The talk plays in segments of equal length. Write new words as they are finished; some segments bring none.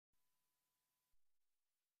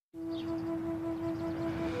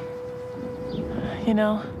You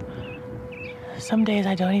know, some days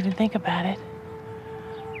I don't even think about it.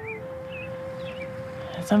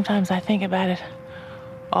 And sometimes I think about it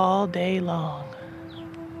all day long.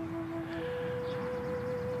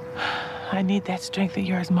 I need that strength of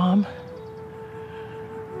yours, Mom.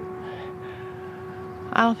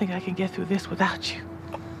 I don't think I can get through this without you.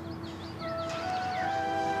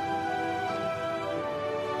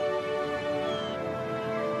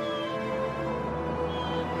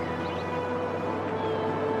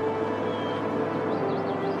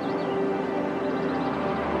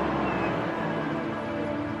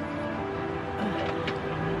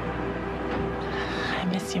 I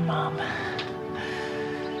miss you, Mom.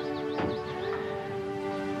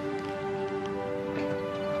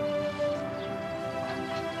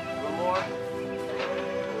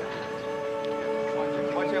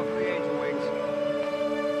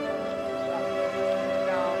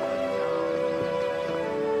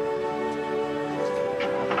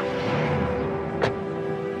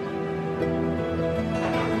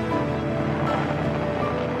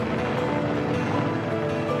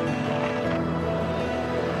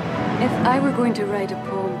 If I were going to write a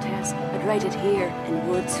poem, Tess, I'd write it here in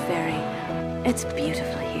Woods Ferry. It's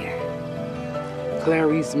beautiful here.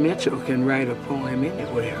 Clarice Mitchell can write a poem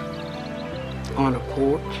anywhere. On a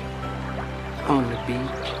porch, on the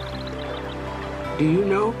beach. Do you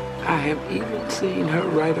know, I have even seen her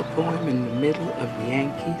write a poem in the middle of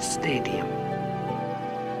Yankee Stadium.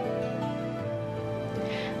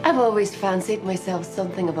 I've always fancied myself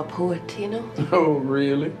something of a poet, you know? Oh,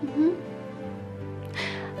 really? Mm-hmm.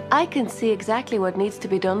 I can see exactly what needs to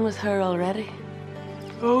be done with her already.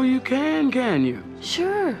 Oh, you can you?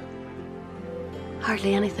 Sure.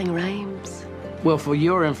 Hardly anything rhymes. Well, for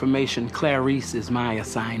your information, Clarice is my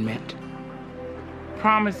assignment.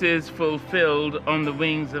 Promises fulfilled on the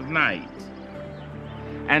wings of night.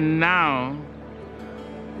 And now,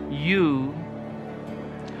 you...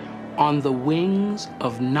 On the wings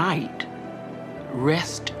of night,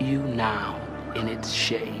 rest you now in its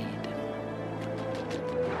shade.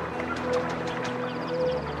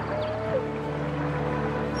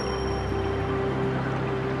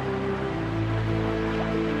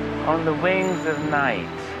 On the wings of night,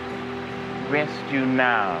 rest you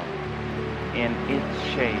now in its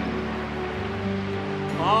shade.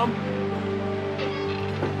 Mom?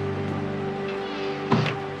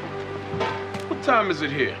 What time is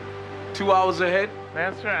it here? 2 hours ahead?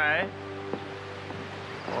 That's right.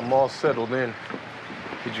 I'm all settled in.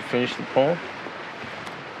 Did you finish the poem?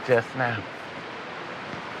 Just now.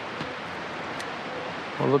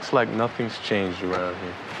 Well, it looks like nothing's changed around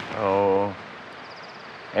here. Oh,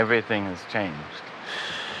 everything has changed.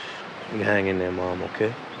 You hang in there, Mom,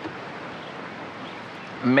 okay?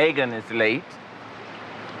 Megan is late.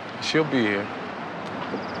 She'll be here.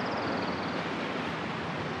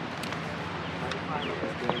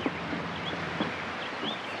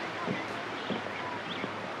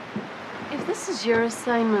 If this is your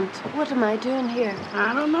assignment, what am I doing here?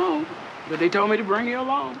 I don't know, but they told me to bring you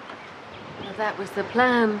along. Well, that was the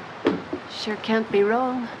plan. Sure can't be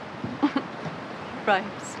wrong. Right.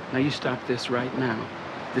 Now you stop this right now.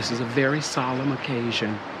 This is a very solemn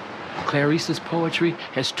occasion. Clarice's poetry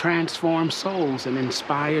has transformed souls and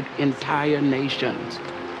inspired entire nations.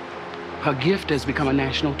 Her gift has become a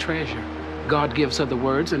national treasure. God gives her the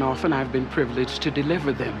words, and often I've been privileged to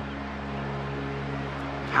deliver them.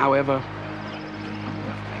 However,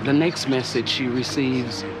 the next message she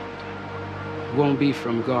receives won't be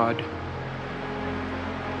from God,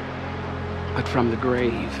 but from the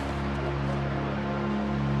grave.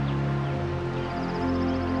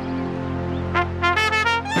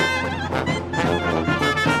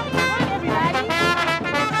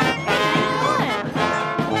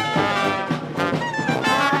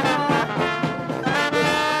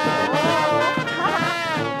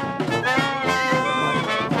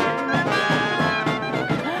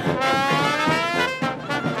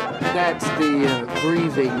 That's the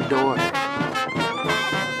grieving daughter.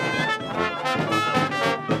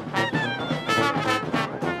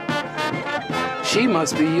 She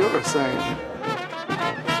must be your assignment.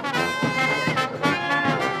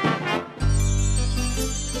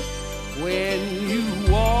 When you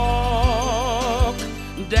walk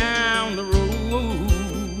down the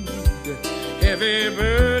road, heavy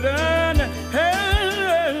burden,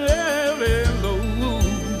 heavy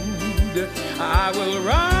load, I will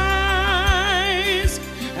rise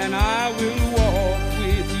and I will walk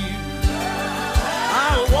with you.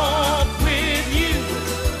 I'll walk with you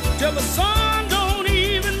till the sun don't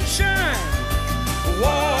even shine.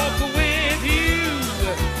 Walk with you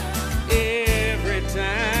every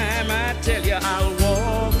time I tell you I'll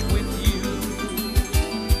walk with you.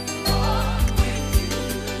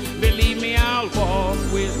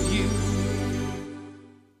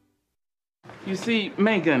 You see,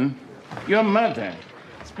 Megan, your mother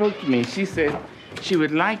spoke to me. She said she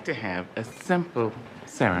would like to have a simple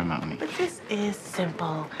ceremony. But this is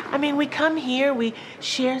simple. I mean, we come here, we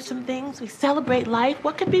share some things, we celebrate life.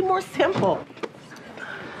 What could be more simple?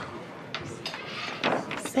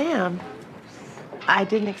 Sam, I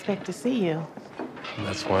didn't expect to see you.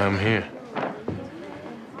 That's why I'm here.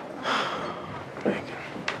 Megan,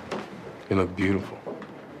 you look beautiful.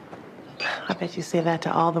 I bet you say that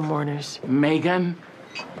to all the mourners. Megan?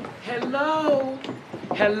 Hello.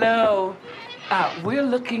 Hello. We're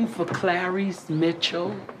looking for Clarice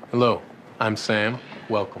Mitchell. Hello, I'm Sam.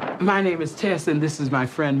 Welcome. My name is Tess, and this is my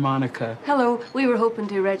friend Monica. Hello, we were hoping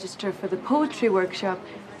to register for the poetry workshop.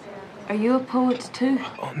 Are you a poet too?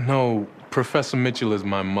 Oh, no, Professor Mitchell is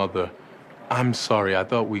my mother. I'm sorry, I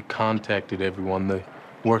thought we contacted everyone. The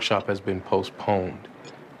workshop has been postponed.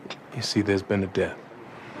 You see, there's been a death.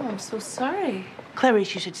 Oh, I'm so sorry.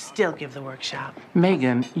 Clarice, you should still give the workshop.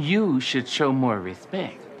 Megan, you should show more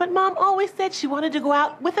respect. But Mom always said she wanted to go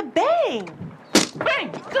out with a bang.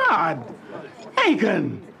 Thank God!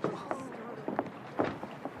 Megan!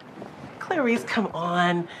 Clarice, come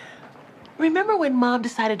on. Remember when Mom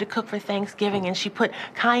decided to cook for Thanksgiving and she put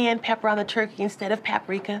cayenne pepper on the turkey instead of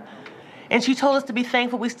paprika? And she told us to be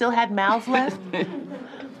thankful we still had mouths left?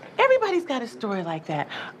 Everybody's got a story like that.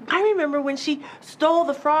 I remember when she stole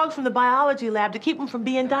the frogs from the biology lab to keep them from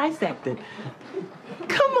being dissected.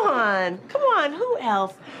 Come on, who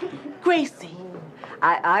else? Gracie.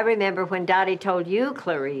 I remember when Downey told you,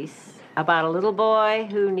 Clarice, about a little boy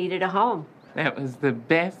who needed a home. That was the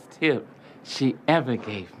best tip she ever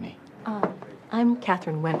gave me. I'm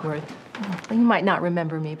Catherine Wentworth. You might not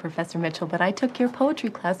remember me, Professor Mitchell, but I took your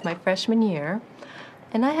poetry class my freshman year.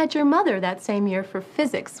 And I had your mother that same year for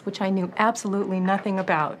physics, which I knew absolutely nothing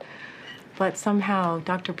about. But somehow,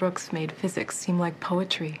 Dr. Brooks made physics seem like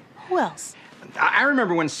poetry. Who else? I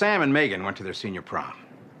remember when Sam and Megan went to their senior prom.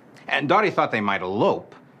 And Dottie thought they might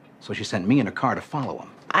elope, so she sent me in a car to follow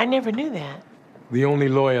them. I never knew that. The only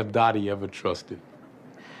lawyer Dottie ever trusted.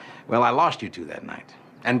 Well, I lost you two that night.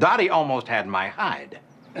 And Dottie almost had my hide.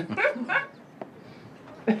 I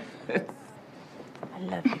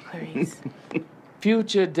love you, Clarice.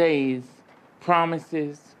 Future days,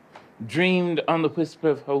 promises, dreamed on the whisper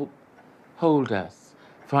of hope, hold us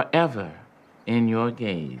forever in your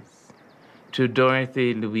gaze. To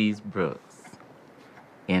Dorothy Louise Brooks,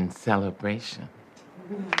 in celebration.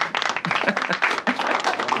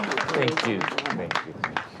 Thank you. Thank you.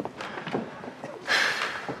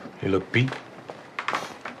 You look beat.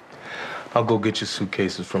 I'll go get your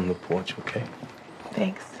suitcases from the porch, okay?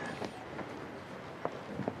 Thanks.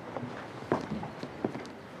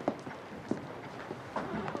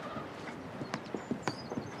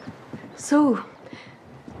 So,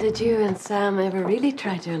 did you and Sam ever really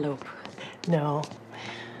try to elope? No.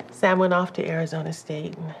 Sam went off to Arizona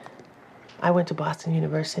State, and I went to Boston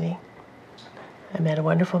University. I met a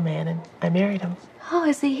wonderful man, and I married him. Oh,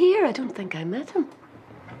 is he here? I don't think I met him.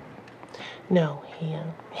 No,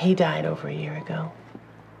 he died over a year ago.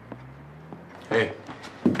 Hey,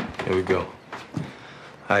 here we go.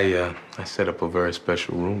 I set up a very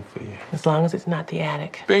special room for you. As long as it's not the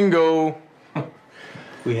attic. Bingo!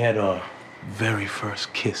 We had our very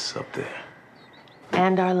first kiss up there.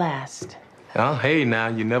 And our last. Well, hey, now,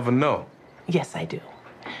 you never know. Yes, I do.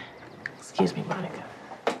 Excuse me, Monica.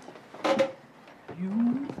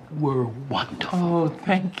 You were wonderful. Oh,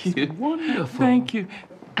 thank you. Wonderful. Thank you.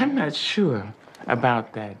 I'm not sure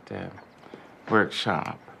about that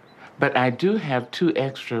workshop, but I do have 2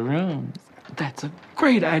 extra rooms. That's a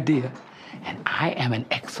great idea. And I am an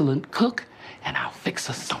excellent cook, and I'll fix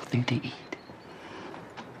us something to eat.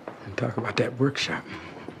 And talk about that workshop.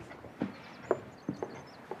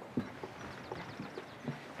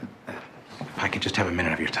 If I could just have a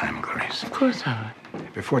minute of your time, Clarice. Of course, Howard.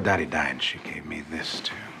 Before Dottie died, she gave me this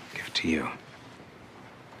to give to you.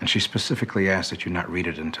 And she specifically asked that you not read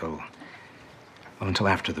it until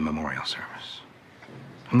after the memorial service.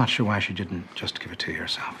 I'm not sure why she didn't just give it to you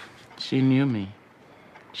herself. She knew me.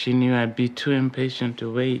 She knew I'd be too impatient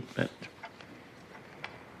to wait,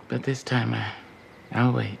 but this time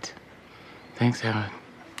I'll wait. Thanks, Howard.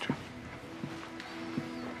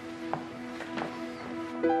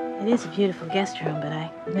 It is a beautiful guest room, but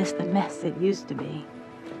I miss the mess it used to be.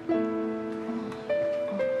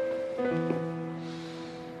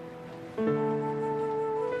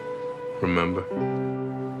 Remember?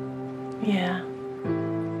 Yeah.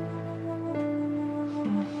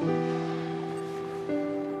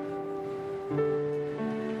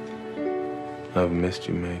 I've missed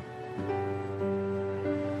you, Meg.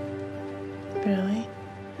 Really?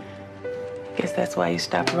 Guess that's why you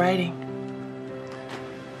stopped writing.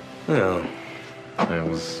 Well, that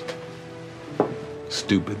was a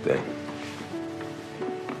stupid thing.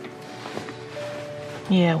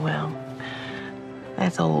 Yeah, well,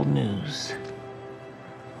 that's old news.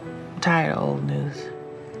 I'm tired of old news.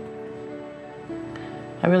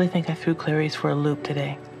 I really think I threw Clarice for a loop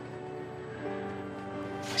today.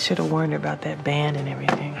 I should have warned her about that band and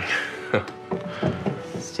everything.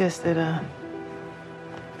 It's just that, I'm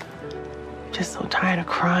just so tired of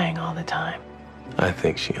crying all the time. I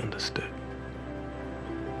think she understood.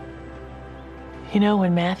 You know,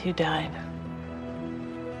 when Matthew died,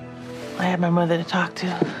 I had my mother to talk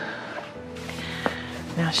to.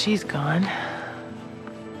 Now she's gone.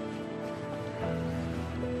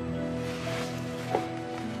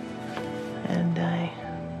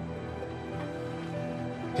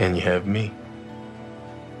 And you have me.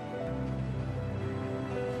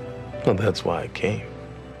 Well, that's why I came.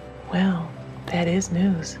 Well, that is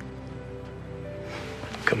news.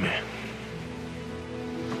 Come here.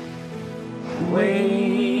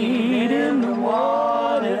 Wade in the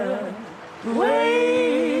water,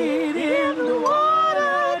 wade in the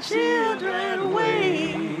water, children,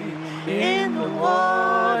 wade in the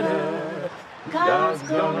water. God's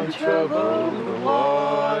gonna trouble the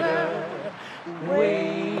water.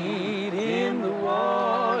 Wade in the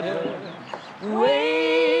water,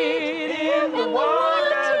 wade in the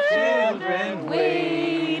water, children,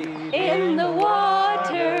 wade in the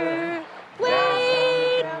water.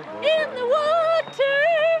 Wade in the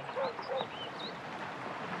water.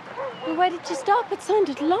 Well, why did you stop? It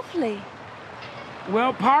sounded lovely.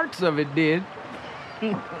 Well, parts of it did.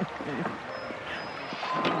 Hey,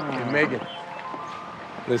 Megan,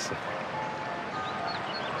 listen.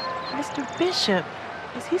 Mr. Bishop,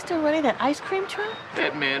 is he still running that ice cream truck?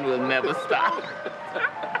 That man will never stop.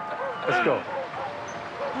 Let's go.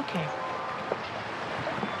 Okay.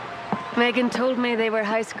 Megan told me they were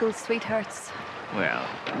high school sweethearts. Well,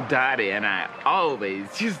 Dottie and I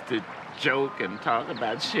always used to joke and talk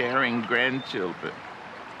about sharing grandchildren.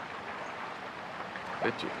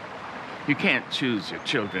 But you can't choose your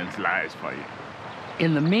children's lives for you.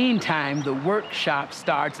 In the meantime, the workshop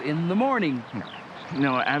starts in the morning.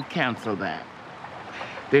 No, I've canceled that.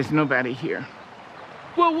 There's nobody here.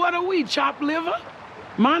 Well, what are we, chopped liver?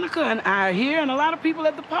 Monica and I are here, and a lot of people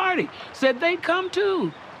at the party said they'd come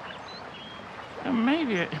too.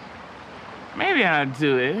 Maybe I'll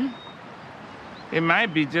do it. It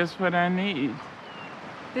might be just what I need.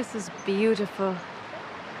 This is beautiful.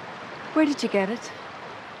 Where did you get it?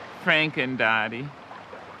 Frank and Dottie.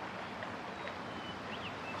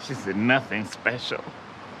 She said nothing special.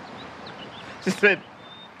 She said,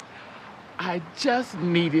 I just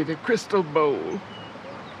needed a crystal bowl.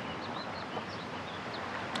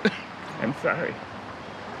 I'm sorry.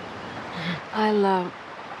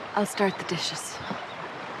 I'll start the dishes.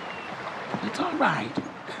 It's all right.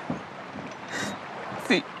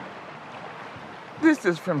 See, this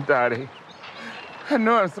is from Dottie. I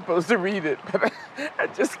know I'm supposed to read it, but I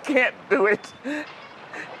just can't do it.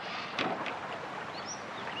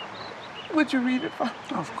 Would you read it for me?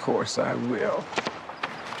 Of course I will.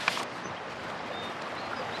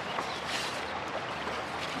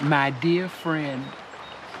 My dear friend,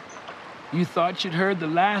 you thought you'd heard the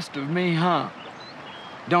last of me, huh?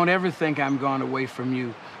 Don't ever think I'm gone away from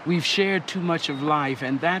you. We've shared too much of life,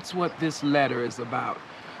 and that's what this letter is about,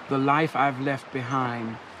 the life I've left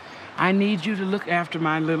behind. I need you to look after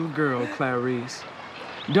my little girl, Clarice.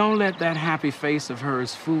 Don't let that happy face of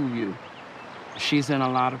hers fool you. She's in a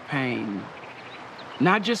lot of pain.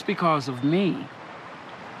 Not just because of me.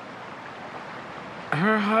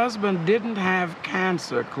 Her husband didn't have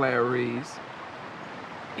cancer, Clarice.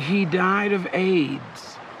 He died of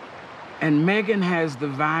AIDS. And Megan has the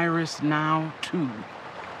virus now, too.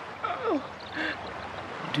 Oh.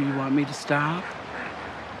 Do you want me to stop?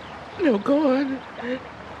 No, go on.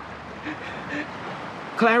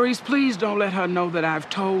 Clarice, please don't let her know that I've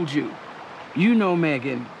told you. You know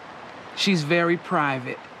Megan. She's very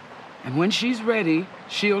private. And when she's ready,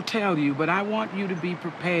 she'll tell you, but I want you to be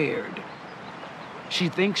prepared. She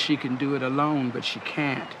thinks she can do it alone, but she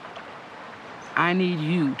can't. I need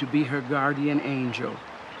you to be her guardian angel.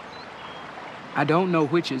 I don't know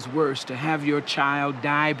which is worse, to have your child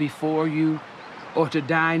die before you, or to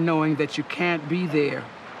die knowing that you can't be there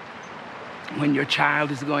when your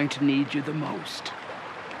child is going to need you the most.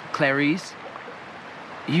 Clarice,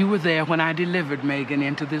 you were there when I delivered Megan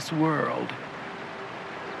into this world.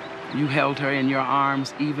 You held her in your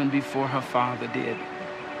arms even before her father did.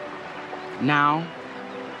 Now,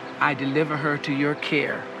 I deliver her to your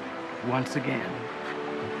care once again.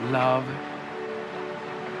 Love,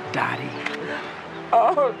 Dottie.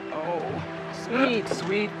 Oh, Oh, Sweet,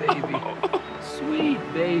 sweet baby. Sweet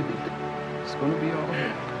baby. It's gonna be all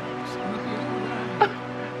right. It's gonna be all right.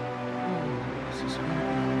 Oh, this is gonna be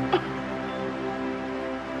all right.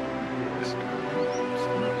 It's gonna be all right.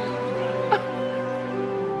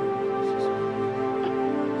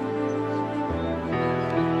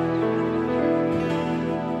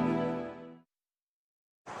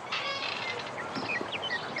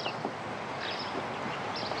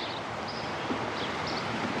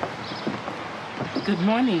 Good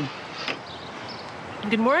morning.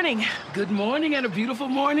 Good morning. Good morning, and a beautiful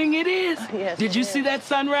morning it is. Yes, Did you it see is. that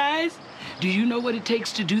sunrise? Do you know what it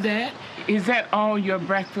takes to do that? Is that all your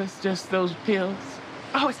breakfast, just those pills?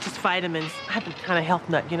 Oh, it's just vitamins. I've been kind of health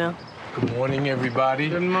nut, you know. Good morning, everybody.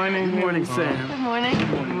 Good morning. Good morning, Sam. Good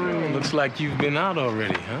morning. Looks like you've been out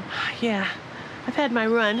already, huh? Yeah, I've had my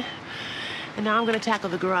run, and now I'm going to tackle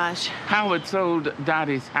the garage. Howard sold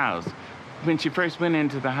Dottie's house when she first went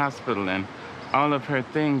into the hospital, and all of her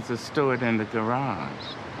things are stored in the garage.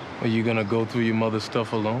 Are you gonna go through your mother's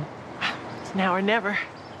stuff alone? It's now or never.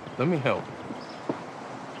 Let me help.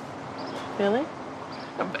 Really?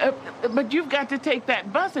 But you've got to take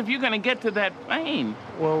that bus if you're going to get to that plane.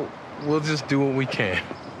 Well, we'll just do what we can.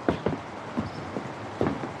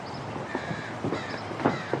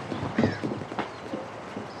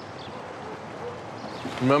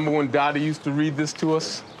 Remember when Dottie used to read this to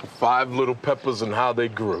us? 5 Little Peppers and How They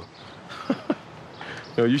Grew.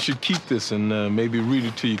 You know, you should keep this and maybe read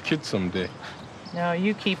it to your kids someday. No,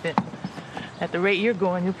 you keep it. At the rate you're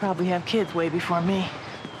going, you'll probably have kids way before me.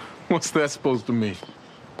 What's that supposed to mean?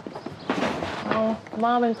 Oh,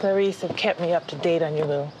 Mom and Clarice have kept me up to date on your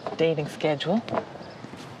little dating schedule.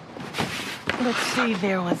 Let's see,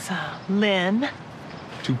 there was Lynn.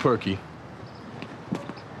 Too perky.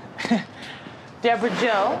 Deborah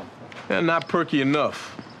Jo. Yeah, not perky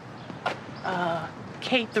enough.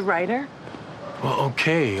 Kate the writer. Well,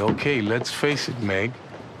 okay, let's face it, Meg.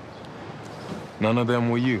 None of them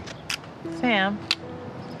were you. Sam.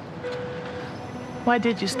 Why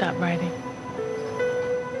did you stop writing?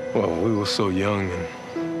 Well, we were so young,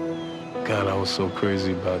 and God, I was so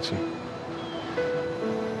crazy about you.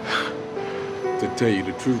 To tell you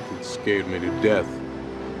the truth, it scared me to death.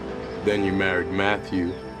 Then you married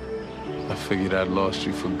Matthew. I figured I'd lost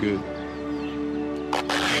you for good.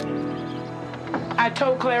 I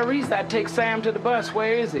told Clarice I'd take Sam to the bus.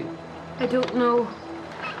 Where is he? I don't know.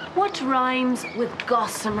 What rhymes with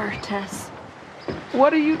gossamer, Tess?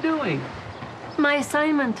 What are you doing? My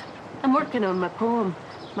assignment. I'm working on my poem.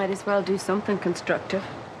 Might as well do something constructive.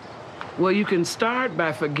 Well, you can start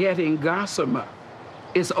by forgetting gossamer.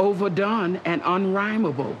 It's overdone and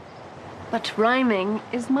unrhymable. But rhyming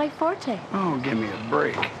is my forte. Oh, give me a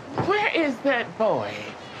break. Where is that boy?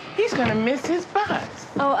 He's going to miss his bus.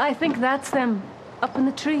 Oh, I think that's them. Up in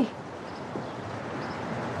the tree.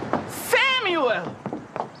 Samuel!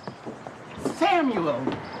 Samuel!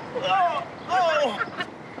 Oh!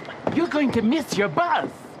 You're going to miss your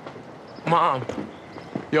bus. Mom,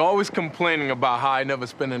 you're always complaining about how I never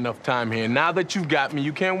spend enough time here. Now that you've got me,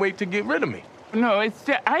 you can't wait to get rid of me. No,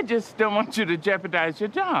 I just don't want you to jeopardize your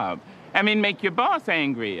job. I mean, make your boss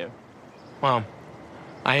angrier. Mom,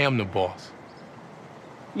 I am the boss.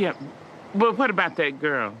 Yeah, but what about that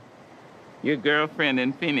girl? Your girlfriend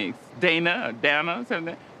in Phoenix, Dana or Della or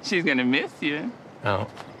something? She's gonna miss you. Now,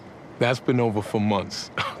 that's been over for months,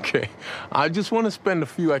 okay? I just want to spend a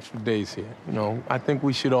few extra days here. You know, I think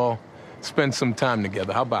we should all spend some time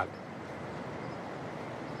together. How about it?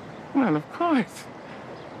 Well, of course.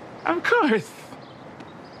 Of course.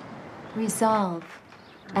 Resolve,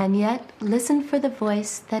 and yet listen for the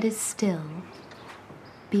voice that is still.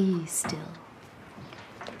 Be still.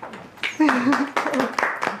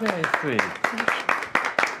 Very sweet.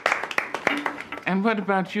 And what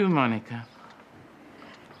about you, Monica?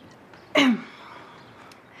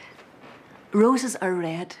 Roses are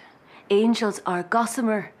red. Angels are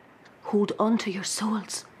gossamer. Hold on to your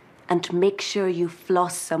souls and make sure you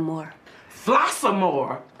floss some more. Floss some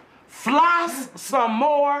more. Floss some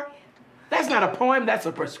more. That's not a poem, that's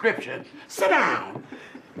a prescription. Sit down.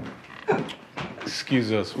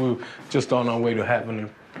 Excuse us, we're just on our way to having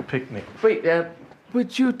a picnic. Wait,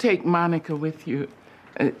 would you take Monica with you?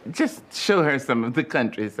 Just show her some of the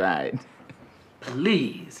countryside.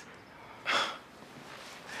 Please.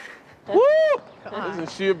 Woo! Isn't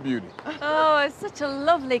she a beauty? Oh, it's such a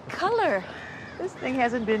lovely color. This thing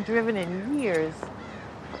hasn't been driven in years.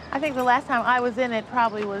 I think the last time I was in it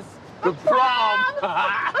probably was The prom!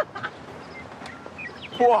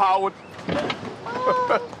 Poor Howard.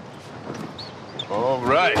 All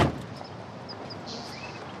right.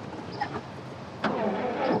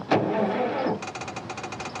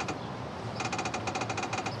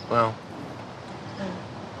 Well,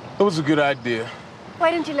 it was a good idea.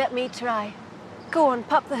 Why don't you let me try? Go on,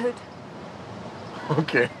 pop the hood.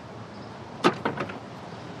 Okay.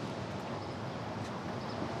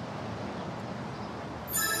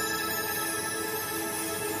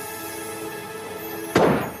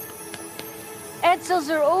 Edsels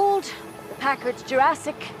are old, the Packard's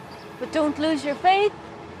Jurassic, but don't lose your faith,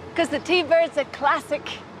 because the T-Bird's a classic.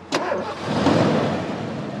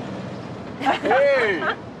 Hey!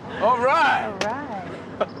 All right! All right.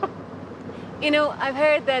 You know, I've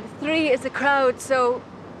heard that 3 is a crowd, so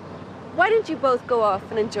why don't you both go off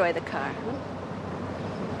and enjoy the car?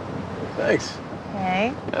 Thanks.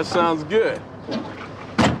 Okay. That sounds good.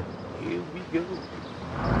 Here we go.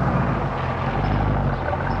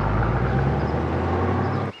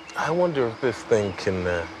 I wonder if this thing can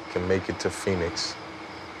make it to Phoenix.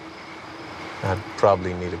 I'd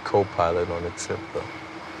probably need a co-pilot on the trip, though.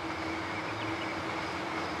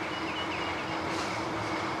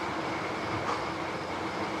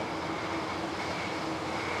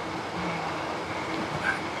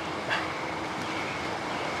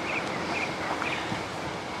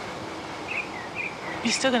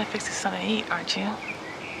 You're still gonna fix us something to eat, aren't you?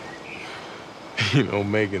 You know,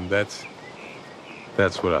 Megan, that's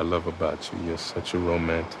what I love about you. You're such a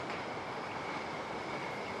romantic.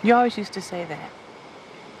 You always used to say that.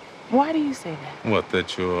 Why do you say that? What,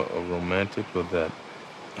 that you're a romantic or that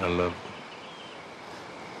I love you?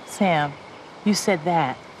 Sam, you said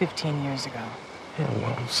that 15 years ago. Yeah,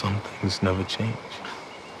 well, some things never change.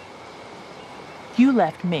 You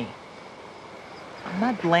left me. I'm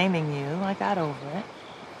not blaming you. I got over it.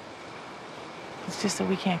 It's just that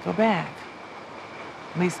we can't go back.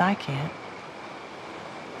 At least I can't.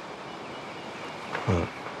 Look,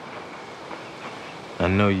 I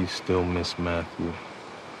know you still miss Matthew,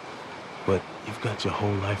 but you've got your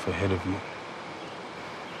whole life ahead of you.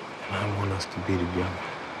 And I want us to be together.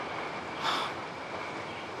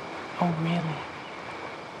 Oh, really?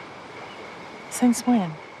 Since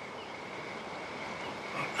when?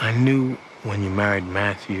 I knew when you married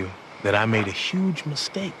Matthew that I made a huge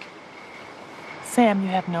mistake. Sam, you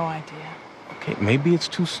have no idea. Okay, maybe it's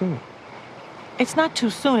too soon. It's not too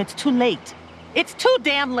soon, it's too late. It's too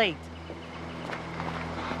damn late.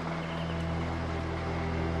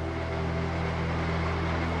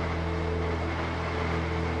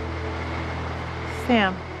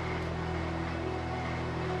 Sam.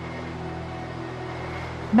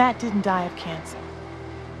 Matt didn't die of cancer.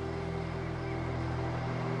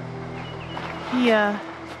 He,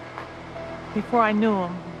 before I knew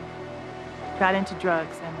him, got into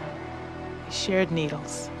drugs and he shared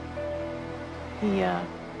needles. He,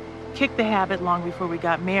 kicked the habit long before we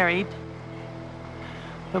got married.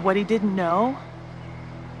 But what he didn't know,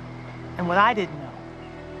 and what I didn't know,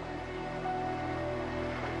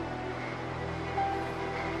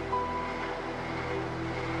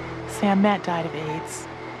 Sam, Matt died of AIDS.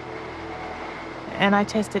 And I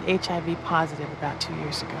tested HIV positive about 2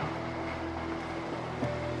 years ago.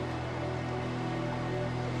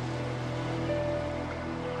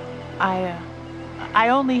 I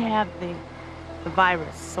only have the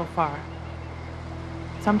virus so far.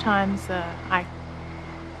 Sometimes I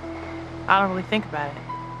don't really think about it.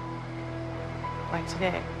 Like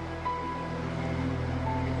today.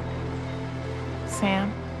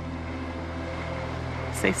 Sam,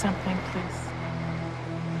 say something, please.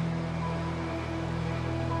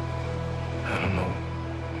 I don't know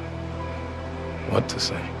what to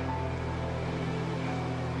say.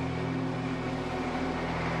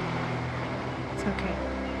 It's okay.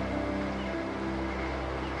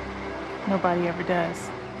 Nobody ever does.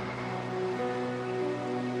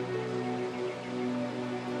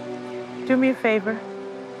 Do me a favor.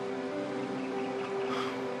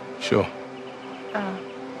 Sure.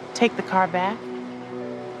 Take the car back,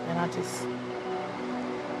 and I'll just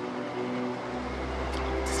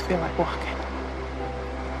feel like walking.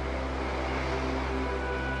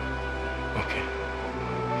 Okay.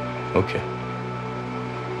 Okay.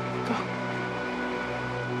 Go.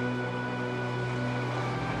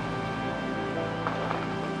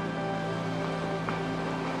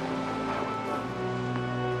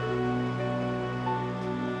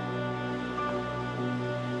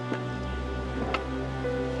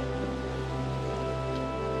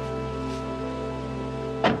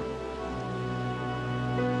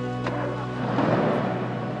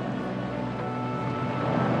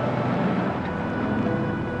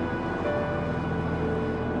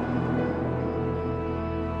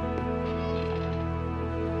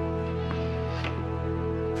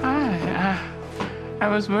 I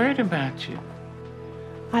was worried about you.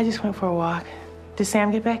 I just went for a walk. Did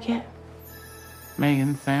Sam get back yet?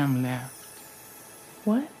 Megan, Sam left.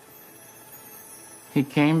 What? He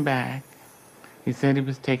came back. He said he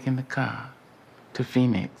was taking the car to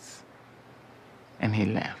Phoenix. And he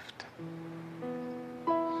left.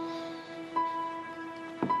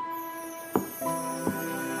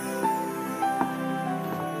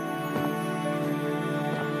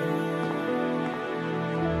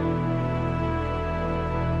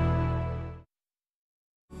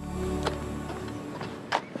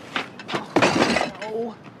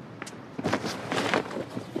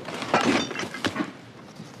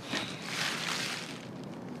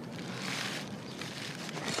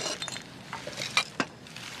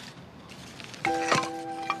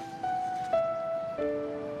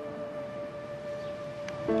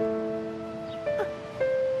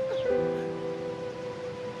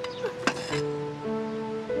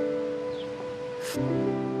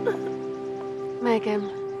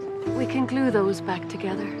 Megan, we can glue those back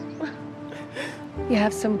together. You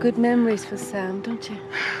have some good memories with Sam, don't you?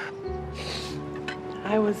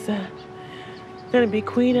 I was gonna be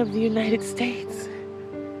Queen of the United States.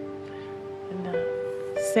 And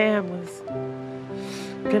Sam was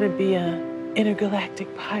gonna be an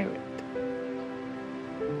intergalactic pirate.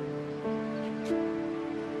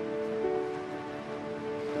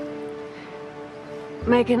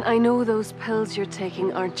 Megan, I know those pills you're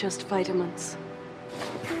taking aren't just vitamins.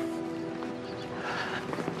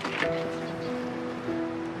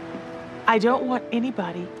 I don't want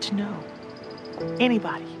anybody to know.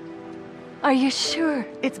 Anybody. Are you sure?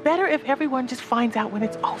 It's better if everyone just finds out when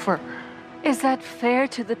it's over. Is that fair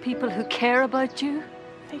to the people who care about you?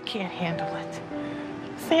 They can't handle it.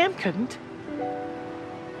 Sam couldn't.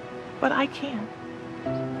 But I can.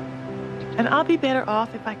 And I'll be better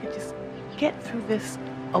off if I could just get through this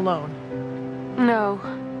alone. No,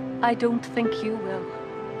 I don't think you will.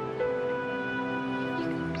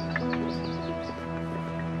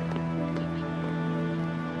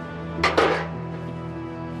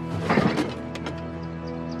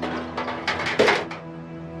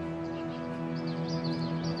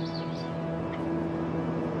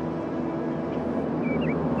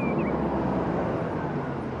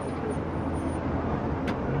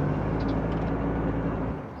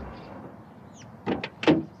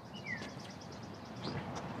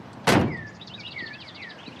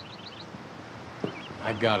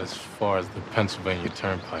 I got as far as the Pennsylvania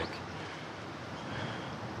Turnpike.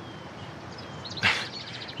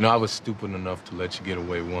 I was stupid enough to let you get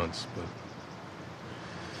away once, but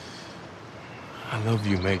I love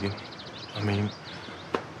you, Megan.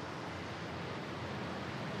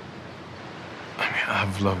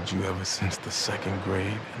 I've loved you ever since the 2nd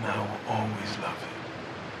grade, and I will always love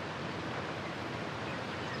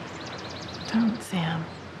you. Don't, Sam.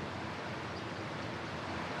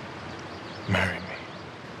 Marry me.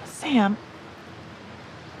 Sam,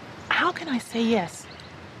 how can I say yes?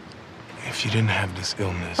 If you didn't have this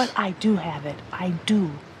illness... But I do have it. I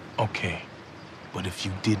do. Okay. But if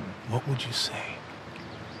you didn't, what would you say?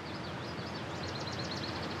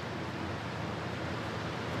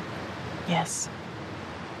 Yes.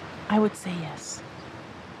 I would say yes.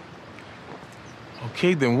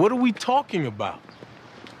 Okay, then what are we talking about?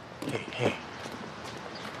 Hey.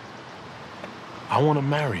 I want to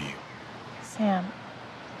marry you. Sam,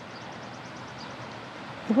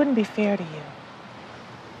 it wouldn't be fair to you.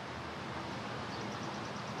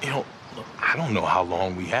 Look, I don't know how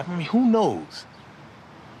long we have. Who knows?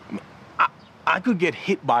 I could get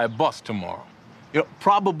hit by a bus tomorrow.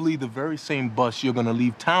 Probably the very same bus you're gonna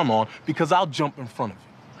leave town on because I'll jump in front of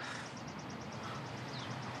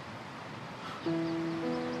you.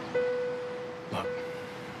 Look,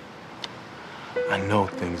 I know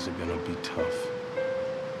things are gonna be tough,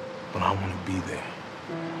 but I wanna be there.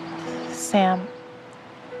 Sam,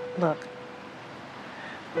 look,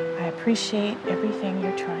 I appreciate everything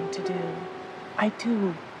you're trying to do. I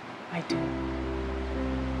do.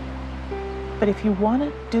 But if you want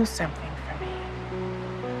to do something for me,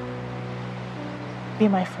 be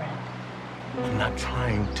my friend. I'm not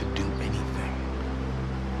trying to do anything.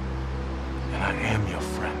 And I am your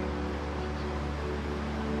friend.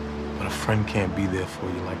 But a friend can't be there for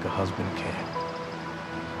you like a husband can.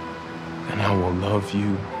 And I will love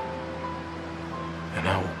you, and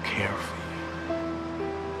I will care for you.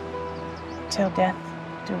 Till death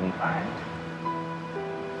do we part.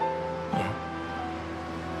 Yeah.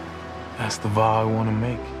 That's the vow I want to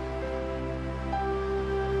make.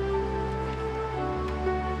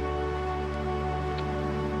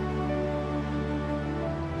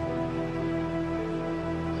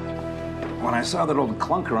 When I saw that old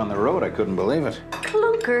clunker on the road, I couldn't believe it.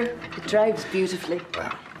 Clunker. It drives beautifully.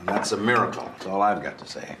 Well, That's a miracle. That's all I've got to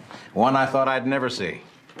say. One I thought I'd never see.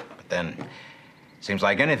 But then, seems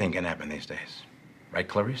like anything can happen these days. Right,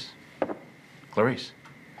 Clarice? Clarice?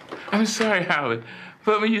 I'm sorry, Howard.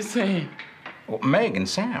 What were you saying? Well, Meg and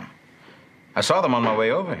Sam. I saw them on my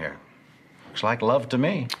way over here. Looks like love to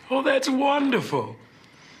me. Oh, that's wonderful.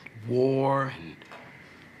 War and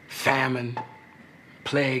famine,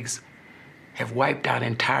 plagues have wiped out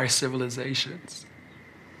entire civilizations.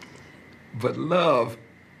 But love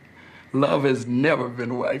has never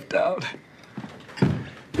been wiped out.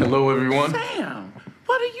 Hello, everyone. Sam,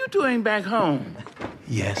 what are you doing back home?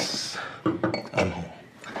 Yes, I'm home.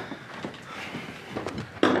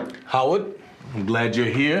 Howard, I'm glad you're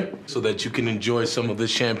here so that you can enjoy some of the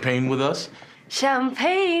champagne with us.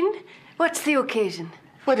 Champagne? What's the occasion?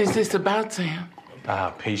 What is this about, Sam?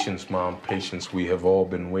 Patience, Mom, patience. We have all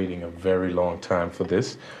been waiting a very long time for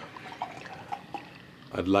this.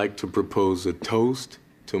 I'd like to propose a toast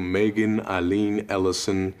to Megan Eileen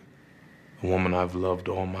Ellison, a woman I've loved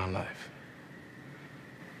all my life,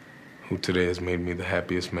 who today has made me the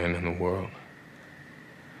happiest man in the world.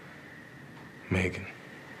 Megan,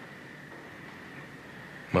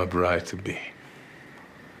 my bride-to-be.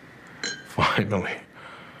 Finally.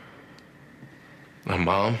 Now,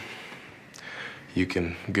 Mom, you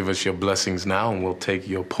can give us your blessings now, and we'll take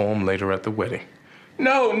your poem later at the wedding.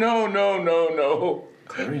 No.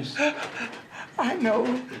 Clarice. I know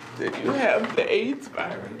that you have the AIDS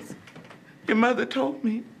virus. Your mother told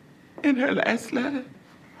me in her last letter.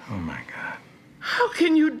 Oh, my God. How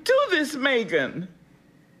can you do this, Megan?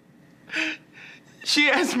 She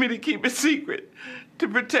asked me to keep it secret to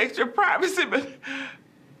protect your privacy, but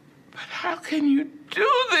how can you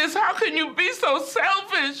do this? How can you be so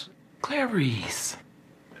selfish? Clarice.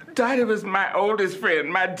 Dottie was my oldest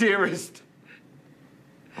friend, my dearest.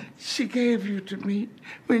 She gave you to me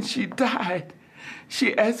when she died.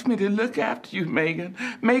 She asked me to look after you, Megan.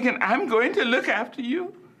 Megan, I'm going to look after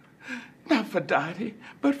you. Not for Dottie,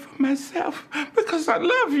 but for myself, because I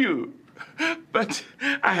love you. But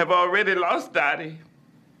I have already lost Dottie.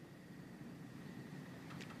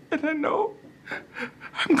 And I know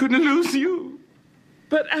I'm going to lose you.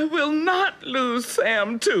 But I will not lose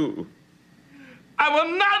Sam, too. I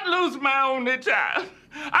will not lose my only child.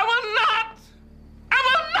 I will not. I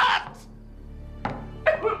will not.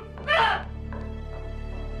 I will not.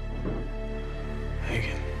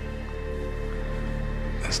 Megan,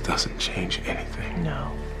 this doesn't change anything.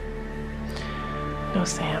 No. No,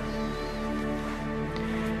 Sam.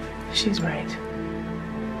 She's right.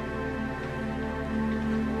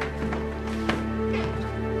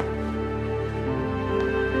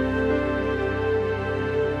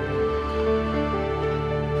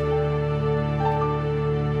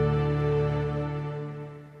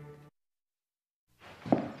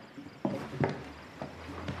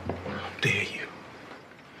 Dare you?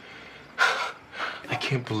 I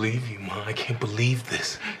can't believe you, Ma. I can't believe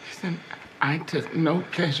this. Listen, I took no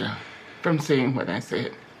pleasure from saying what I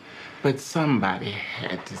said, but somebody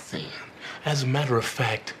had to say it. As a matter of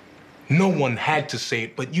fact, no one had to say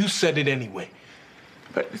it, but you said it anyway.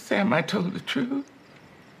 But Sam, I told the truth.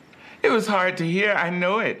 It was hard to hear, I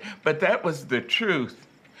know it, but that was the truth.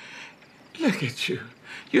 Look at you.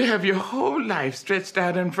 You have your whole life stretched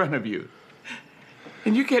out in front of you.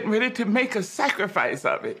 And you're getting ready to make a sacrifice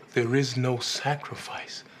of it. There is no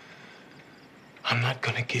sacrifice. I'm not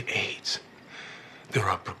gonna get AIDS. There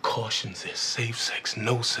are precautions. There's safe sex,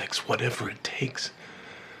 no sex, whatever it takes.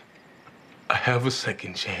 I have a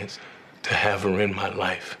second chance to have her in my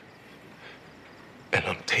life. And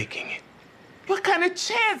I'm taking it. What kind of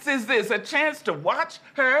chance is this? A chance to watch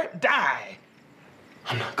her die?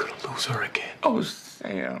 I'm not gonna lose her again. Oh,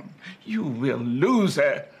 Sam, you will lose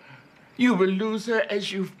her. You will lose her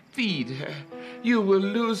as you feed her. You will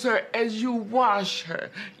lose her as you wash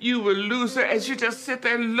her. You will lose her as you just sit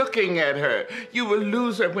there looking at her. You will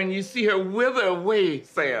lose her when you see her wither away,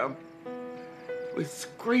 Sam. With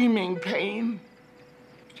screaming pain,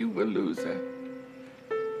 you will lose her.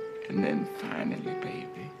 And then finally,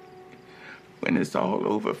 baby, when it's all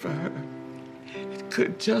over for her, it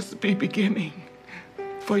could just be beginning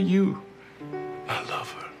for you. I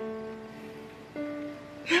love her.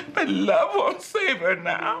 But love won't save her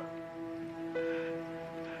now.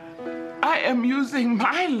 I am using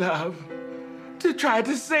my love to try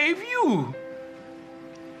to save you.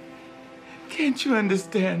 Can't you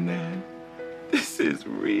understand that? This is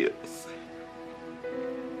real.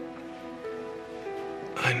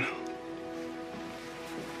 I know.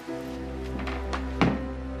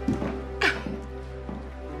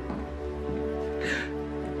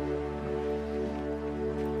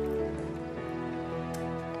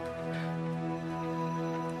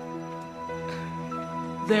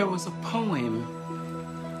 There was a poem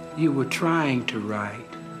you were trying to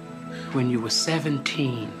write when you were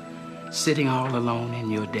 17, sitting all alone in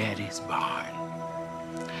your daddy's barn.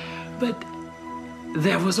 But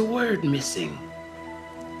there was a word missing,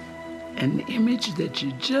 an image that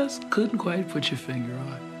you just couldn't quite put your finger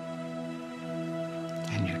on.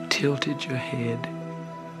 And you tilted your head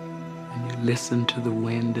and you listened to the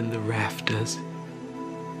wind in the rafters,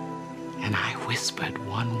 and I whispered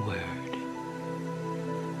one word.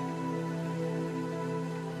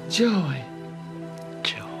 Joy.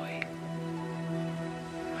 Joy.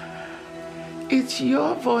 It's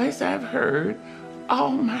your voice I've heard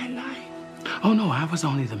all my life. Oh, no, I was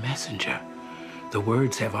only the messenger. The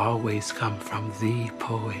words have always come from the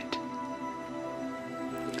poet.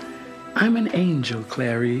 I'm an angel,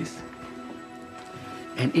 Clarice,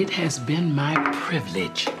 and it has been my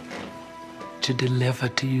privilege to deliver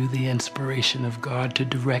to you the inspiration of God to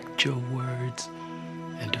direct your words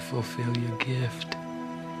and to fulfill your gift.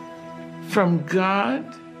 From God?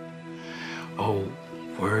 Oh,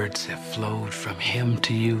 words have flowed from Him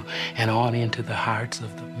to you and on into the hearts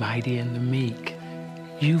of the mighty and the meek.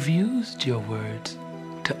 You've used your words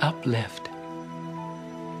to uplift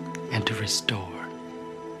and to restore.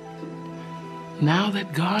 Now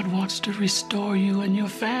that God wants to restore you and your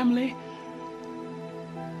family,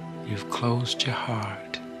 you've closed your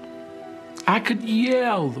heart. I could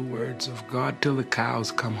yell the words of God till the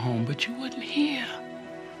cows come home, but you wouldn't hear.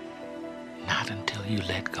 Not until you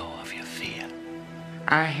let go of your fear.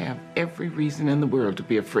 I have every reason in the world to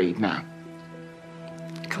be afraid now.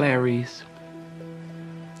 Clarice,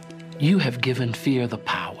 you have given fear the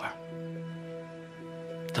power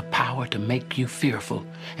to make you fearful.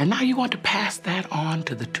 And now you want to pass that on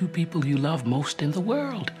to the two people you love most in the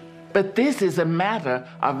world. But this is a matter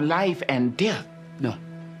of life and death. No,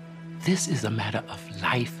 this is a matter of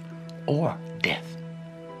life or death.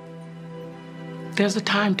 There's a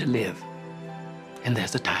time to live, and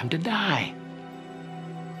there's a time to die.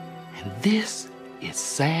 And this is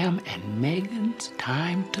Sam and Megan's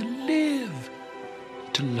time to live,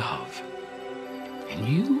 to love. And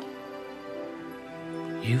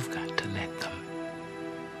you've got to let them.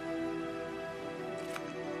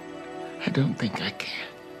 I don't think I can.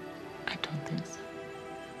 I don't think so.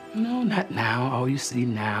 No, not now. All you see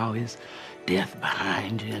now is death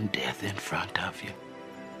behind you and death in front of you.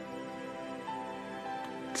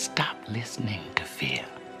 Stop listening to fear.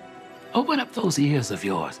 Open up those ears of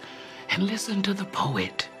yours and listen to the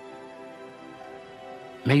poet.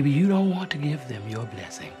 Maybe you don't want to give them your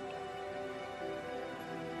blessing,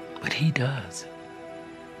 but he does.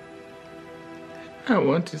 I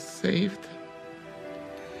want to save them.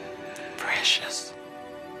 Precious.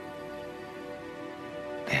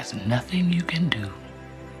 There's nothing you can do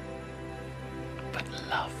but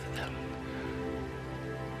love them.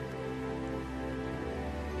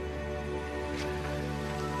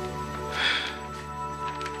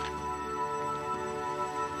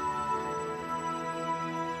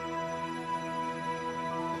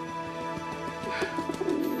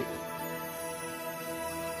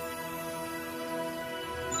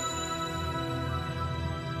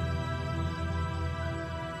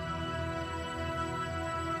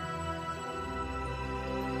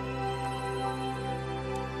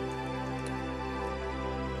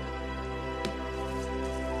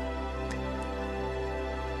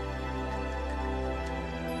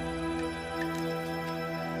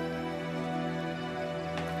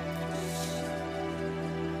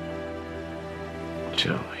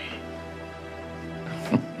 Joey.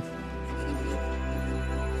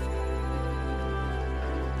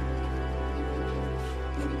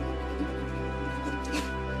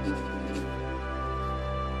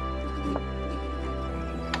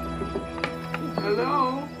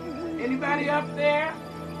 Hello? Anybody up there?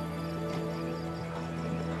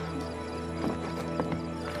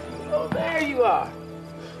 Oh, there you are.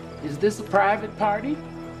 Is this a private party?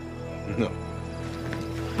 No.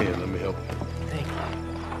 Here, let me help you. Thank you.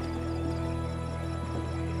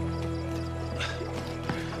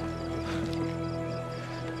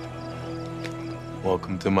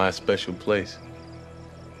 Welcome to my special place.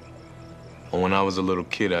 When I was a little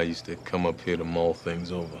kid, I used to come up here to mull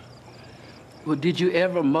things over. Well, did you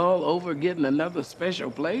ever mull over getting another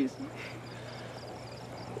special place?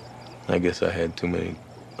 I guess I had too many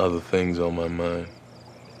other things on my mind.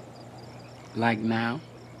 Like now?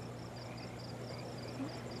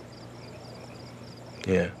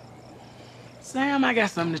 Yeah. Sam, I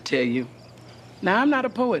got something to tell you. Now, I'm not a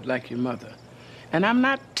poet like your mother, and I'm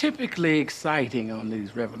not typically exciting on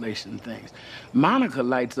these revelation things. Monica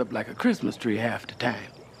lights up like a Christmas tree half the time.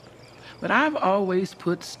 But I've always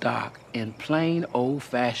put stock in plain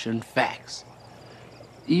old-fashioned facts,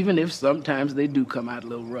 even if sometimes they do come out a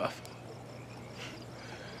little rough.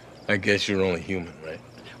 I guess you're only human, right?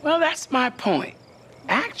 Well, that's my point.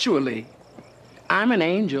 Actually, I'm an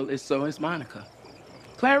angel, and so is Monica.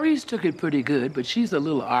 Clarice took it pretty good, but she's a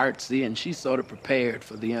little artsy, and she's sort of prepared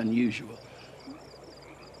for the unusual.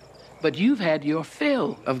 But you've had your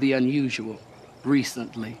fill of the unusual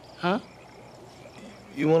recently, huh?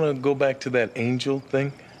 You want to go back to that angel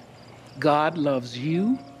thing? God loves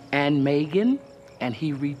you and Megan, and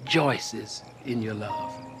he rejoices in your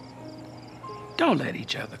love. Don't let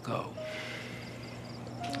each other go.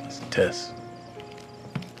 Listen, Tess,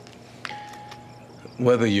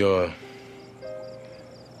 whether you're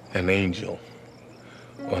an angel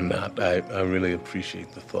or not, I really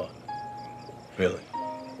appreciate the thought. Really.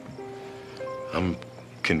 I'm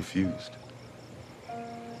confused.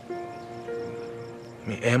 I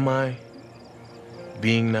mean, am I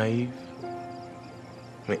being naive?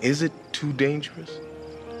 I mean, is it too dangerous?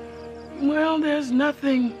 Well, there's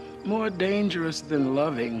nothing more dangerous than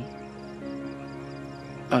loving,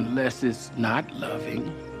 unless it's not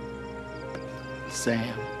loving.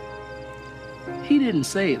 Sam, he didn't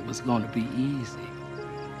say it was going to be easy,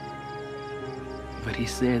 but he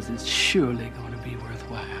says it's surely going to be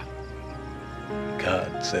worthwhile.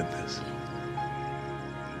 God said this.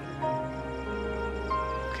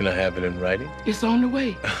 Can I have it in writing? It's on the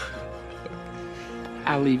way.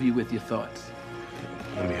 I'll leave you with your thoughts.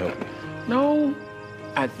 Let me help you. No,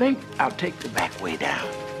 I think I'll take the back way down.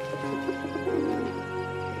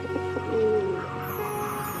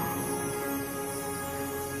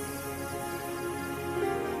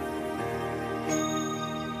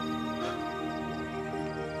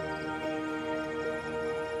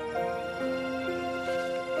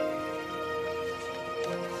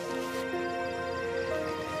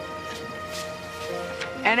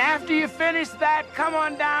 And after you finish that, come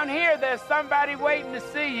on down here. There's somebody waiting to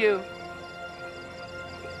see you.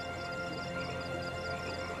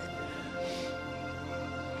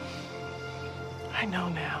 I know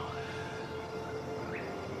now.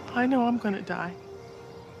 I know I'm gonna die.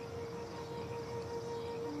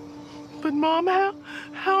 But Mom,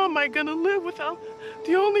 how am I gonna live without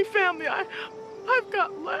the only family I've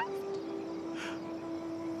got left?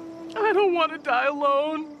 I don't want to die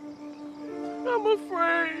alone. I'm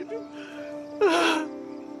afraid.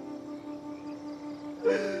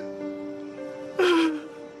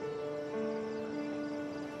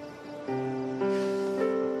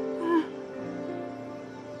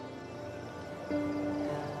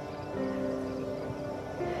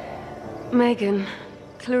 Megan,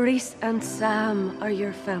 Clarice and Sam are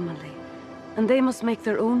your family, and they must make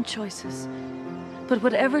their own choices. But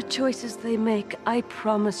whatever choices they make, I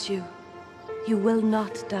promise you, you will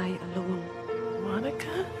not die alone.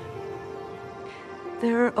 Monica?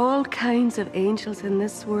 There are all kinds of angels in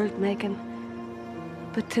this world, Megan.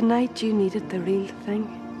 But tonight you needed the real thing.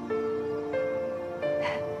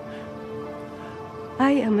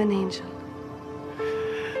 I am an angel.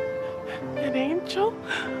 An angel?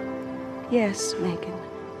 Yes, Megan.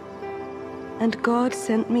 And God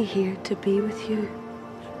sent me here to be with you.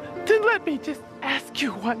 Then let me just ask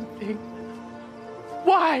you one thing.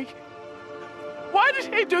 Why? Why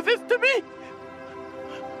did he do this to me?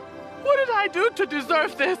 What did I do to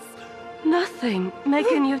deserve this? Nothing.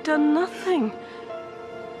 Megan, you've done nothing.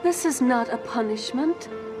 This is not a punishment.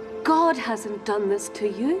 God hasn't done this to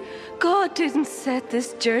you. God didn't set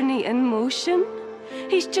this journey in motion.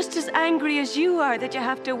 He's just as angry as you are that you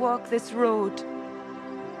have to walk this road.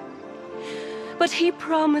 But he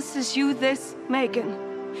promises you this, Megan.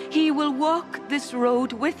 He will walk this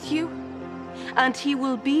road with you, and he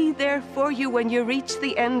will be there for you when you reach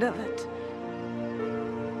the end of it.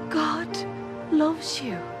 God loves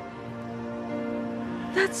you.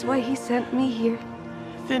 That's why he sent me here.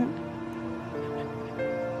 Then,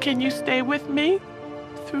 can you stay with me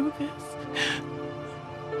through this?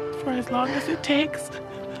 For as long as it takes?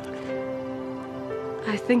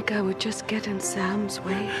 I think I would just get in Sam's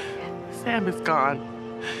way. Sam is gone.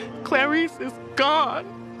 Clarice is gone.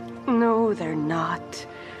 No, they're not.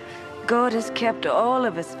 God has kept all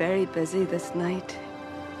of us very busy this night.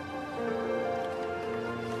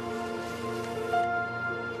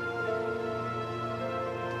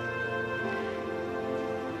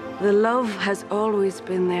 The love has always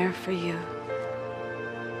been there for you.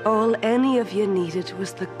 All any of you needed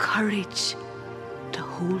was the courage to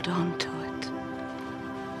hold on to it.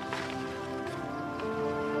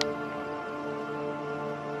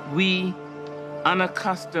 We,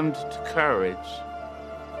 unaccustomed to courage,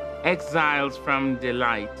 exiles from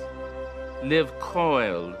delight, live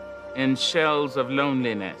coiled in shells of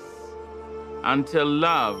loneliness, until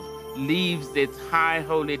love leaves its high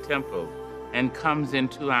holy temple and comes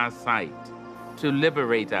into our sight to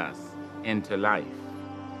liberate us into life.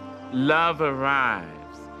 Love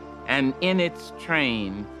arrives, and in its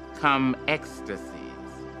train come ecstasies,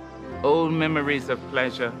 old memories of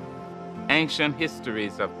pleasure, ancient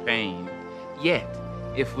histories of pain. Yet,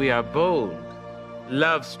 if we are bold,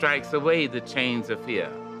 love strikes away the chains of fear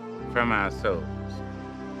from our souls.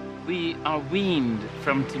 We are weaned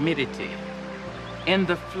from timidity. In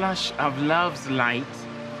the flush of love's light,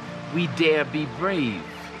 we dare be brave.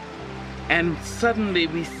 And suddenly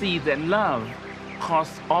we see that love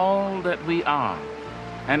costs all that we are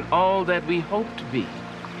and all that we hope to be.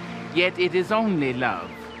 Yet it is only love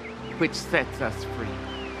which sets us free.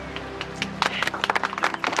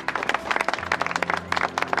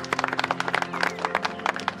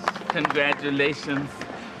 Congratulations,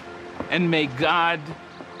 and may God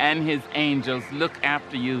and his angels look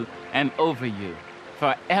after you and over you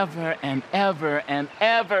forever and ever and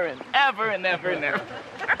ever and ever and ever and ever.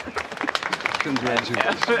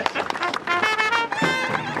 Congratulations.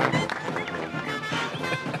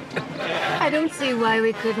 I don't see why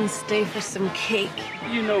we couldn't stay for some cake.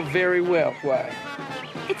 You know very well why.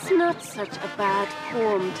 It's not such a bad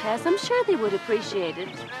poem, Tess. I'm sure they would appreciate it.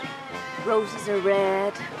 Roses are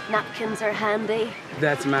red, napkins are handy.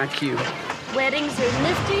 That's my cue. Weddings are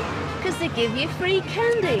nifty, because they give you free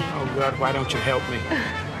candy. Oh, God, why don't you help me?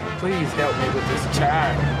 Please help me with this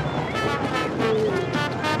child.